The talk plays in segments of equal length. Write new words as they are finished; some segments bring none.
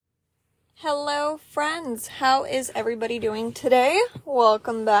Hello, friends. How is everybody doing today?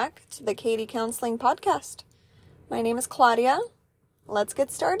 Welcome back to the Katie Counseling Podcast. My name is Claudia. Let's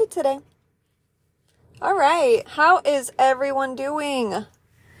get started today. All right. How is everyone doing?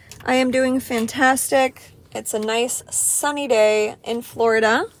 I am doing fantastic. It's a nice sunny day in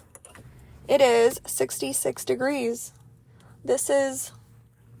Florida. It is 66 degrees. This is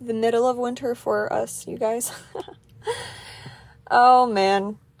the middle of winter for us, you guys. Oh,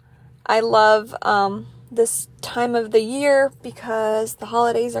 man. I love this time of the year because the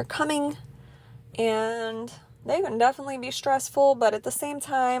holidays are coming and they can definitely be stressful, but at the same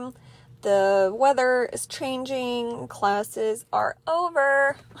time, the weather is changing, classes are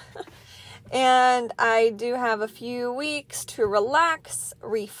over, and I do have a few weeks to relax,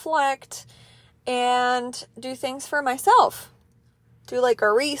 reflect, and do things for myself. Do like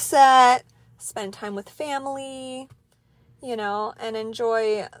a reset, spend time with family, and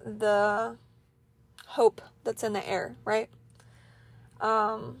enjoy the hope that's in the air, right?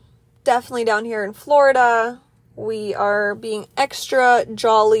 Definitely down here in Florida, we are being extra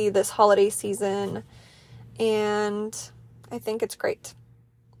jolly this holiday season, and I think it's great.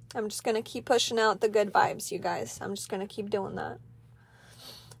 I'm just going to keep pushing out the good vibes, you guys. I'm just going to keep doing that.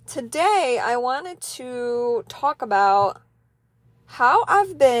 Today, I wanted to talk about how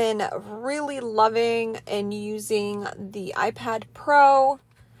I've been really loving and using the iPad Pro,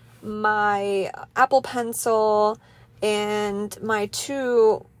 my Apple Pencil, and my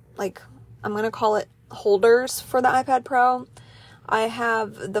two, I'm going to call it holders for the iPad Pro. I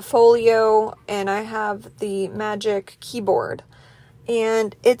have the Folio and I have the Magic Keyboard.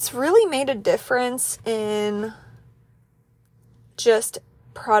 And it's really made a difference in just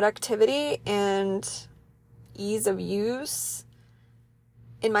productivity and ease of use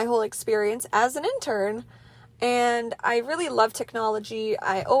in my whole experience as an intern. And I really love technology.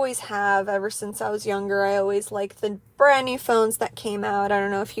 I always have, ever since I was younger. I always liked the brand new phones that came out. I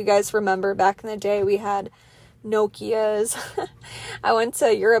don't know if you guys remember back in the day, we had Nokias. I went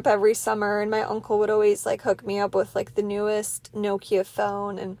to Europe every summer and my uncle would always hook me up with the newest Nokia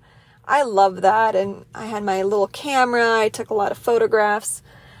phone, and I love that. And I had my little camera. I took a lot of photographs.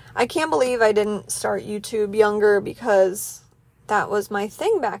 I can't believe I didn't start YouTube younger because that was my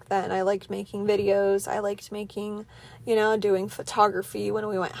thing back then. I liked making videos. I liked making, doing photography when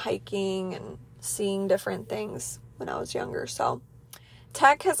we went hiking and seeing different things when I was younger. So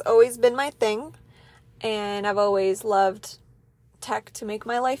tech has always been my thing, and I've always loved tech to make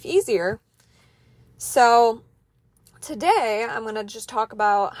my life easier. So today I'm going to just talk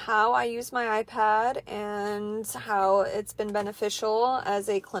about how I use my iPad and how it's been beneficial as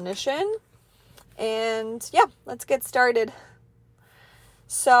a clinician. And yeah, let's get started.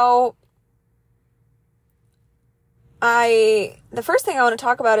 So the first thing I want to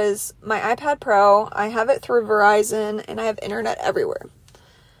talk about is my iPad Pro. I have it through Verizon and I have internet everywhere.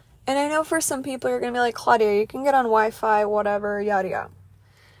 And I know for some people you're going to be like, Claudia, you can get on Wi-Fi, whatever, yada yada.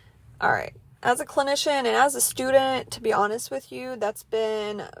 All right. As a clinician and as a student, to be honest with you, that's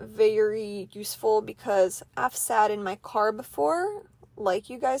been very useful because I've sat in my car before. Like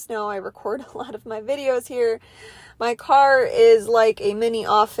you guys know, I record a lot of my videos here. My car is like a mini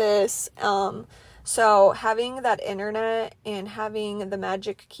office, so having that internet and having the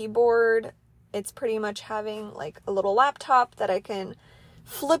Magic Keyboard, it's pretty much having a little laptop that I can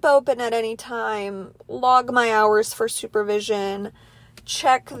flip open at any time, log my hours for supervision,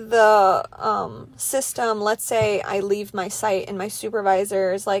 check the system. Let's say I leave my site and my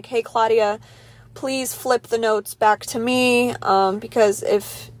supervisor is like, hey, Claudia, please flip the notes back to me, because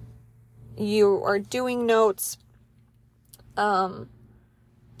if you are doing notes,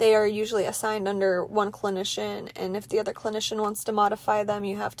 they are usually assigned under one clinician, and if the other clinician wants to modify them,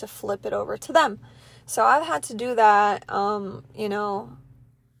 you have to flip it over to them. So I've had to do that.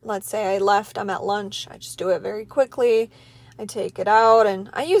 Let's say I left, I'm at lunch, I just do it very quickly. I take it out and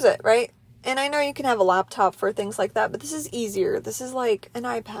I use it, right? And I know you can have a laptop for things like that, but this is easier. This is like an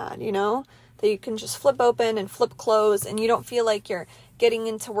iPad, that you can just flip open and flip close, and you don't feel like you're getting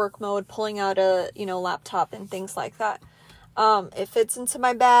into work mode, pulling out a, laptop and things like that. It fits into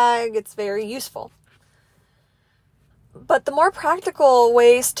my bag. It's very useful. But the more practical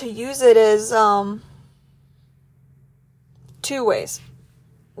ways to use it is two ways.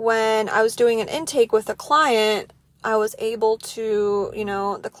 When I was doing an intake with a client, I was able to,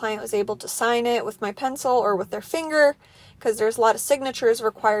 the client was able to sign it with my pencil or with their finger, because there's a lot of signatures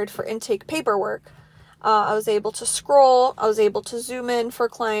required for intake paperwork. I was able to scroll. I was able to zoom in for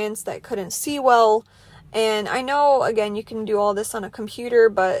clients that couldn't see well. And I know, again, you can do all this on a computer,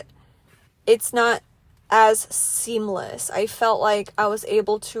 but it's not as seamless. I felt like I was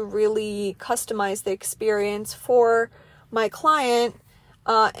able to really customize the experience for my client,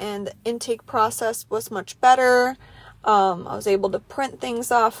 and the intake process was much better. I was able to print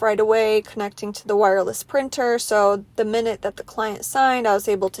things off right away, connecting to the wireless printer. So the minute that the client signed, I was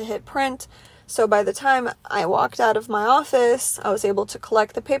able to hit print. So by the time I walked out of my office, I was able to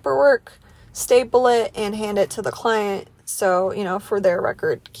collect the paperwork, staple it, and hand it to the client. So, for their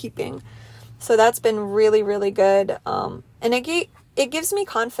record keeping. So that's been really, really good. And it gives me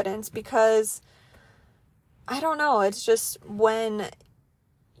confidence because, I don't know, it's just when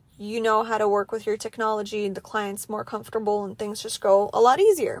you know how to work with your technology, the client's more comfortable and things just go a lot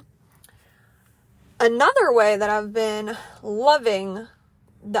easier. Another way that I've been loving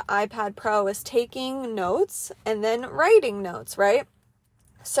the iPad Pro is taking notes and then writing notes, right?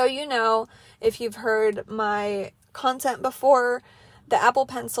 So, if you've heard my content before, the Apple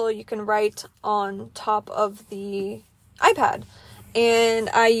Pencil you can write on top of the iPad. And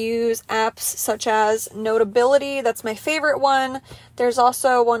I use apps such as Notability. That's my favorite one. There's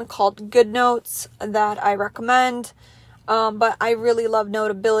also one called GoodNotes that I recommend. But I really love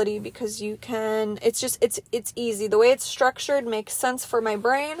Notability because it's easy. The way it's structured makes sense for my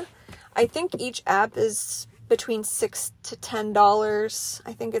brain. I think each app is between $6 to $10.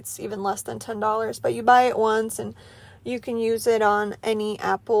 I think it's even less than $10, but you buy it once and you can use it on any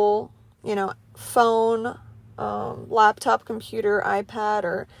Apple, phone, laptop, computer, iPad,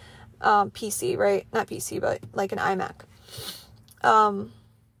 or PC, right? Not PC, but like an iMac.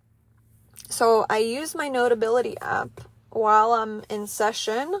 So I use my Notability app while I'm in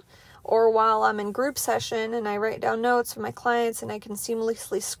session or while I'm in group session, and I write down notes for my clients, and I can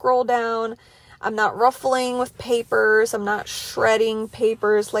seamlessly scroll down. I'm not ruffling with papers. I'm not shredding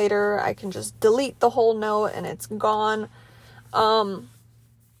papers later. I can just delete the whole note and it's gone.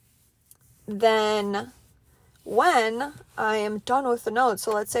 Then when I am done with the notes,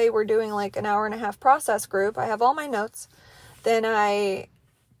 so let's say we're doing like an hour and a half process group, I have all my notes, then I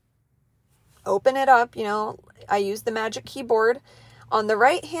open it up, I use the Magic Keyboard. On the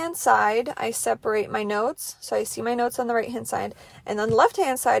right-hand side, I separate my notes, so I see my notes on the right-hand side, and on the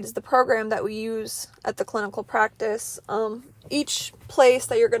left-hand side is the program that we use at the clinical practice. Each place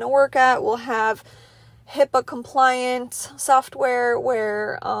that you're going to work at will have HIPAA-compliant software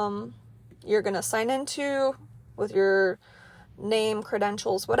where you're going to sign into with your name,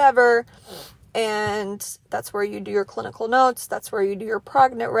 credentials, whatever, and that's where you do your clinical notes, that's where you do your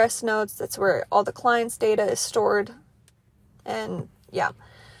ProgNet notes, that's where all the client's data is stored, and yeah.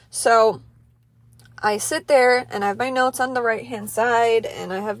 So I sit there and I have my notes on the right hand side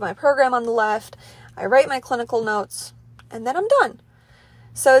and I have my program on the left. I write my clinical notes and then I'm done.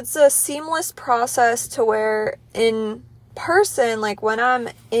 So it's a seamless process to where in person, like when I'm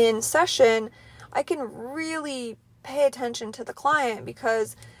in session, I can really pay attention to the client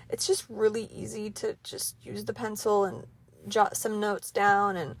because it's just really easy to just use the pencil and jot some notes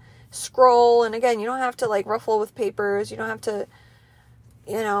down and scroll. And again, you don't have to like ruffle with papers. You don't have to,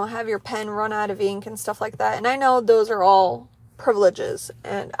 have your pen run out of ink and stuff like that. And I know those are all privileges.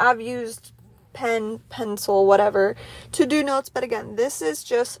 And I've used pen, pencil, whatever to do notes. But again, this is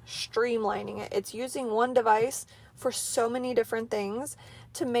just streamlining it. It's using one device for so many different things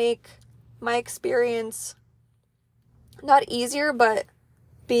to make my experience not easier, but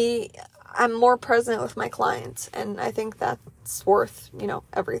I'm more present with my clients. And I think that's worth,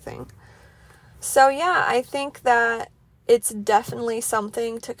 everything. So yeah, I think that it's definitely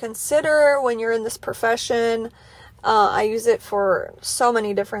something to consider when you're in this profession. I use it for so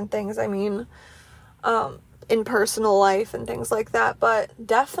many different things. I mean, in personal life and things like that. But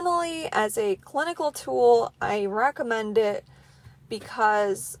definitely as a clinical tool, I recommend it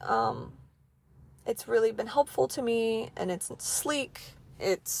because it's really been helpful to me, and it's sleek,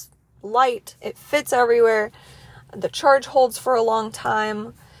 it's light, it fits everywhere, the charge holds for a long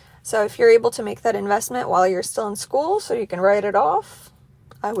time. So if you're able to make that investment while you're still in school so you can write it off,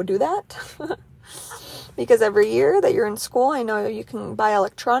 I would do that. Because every year that you're in school, I know you can buy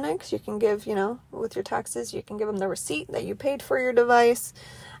electronics. You can give, with your taxes, you can give them the receipt that you paid for your device,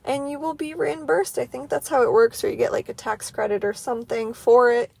 and you will be reimbursed. I think that's how it works, or you get like a tax credit or something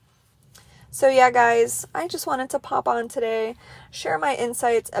for it. So yeah, guys, I just wanted to pop on today, share my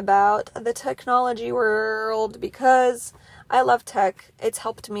insights about the technology world because I love tech. It's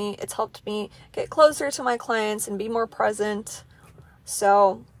helped me get closer to my clients and be more present.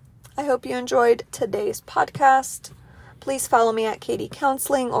 So I hope you enjoyed today's podcast. Please follow me at Katie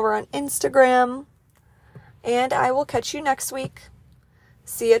Counseling over on Instagram. And I will catch you next week.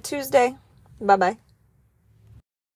 See you Tuesday. Bye-bye.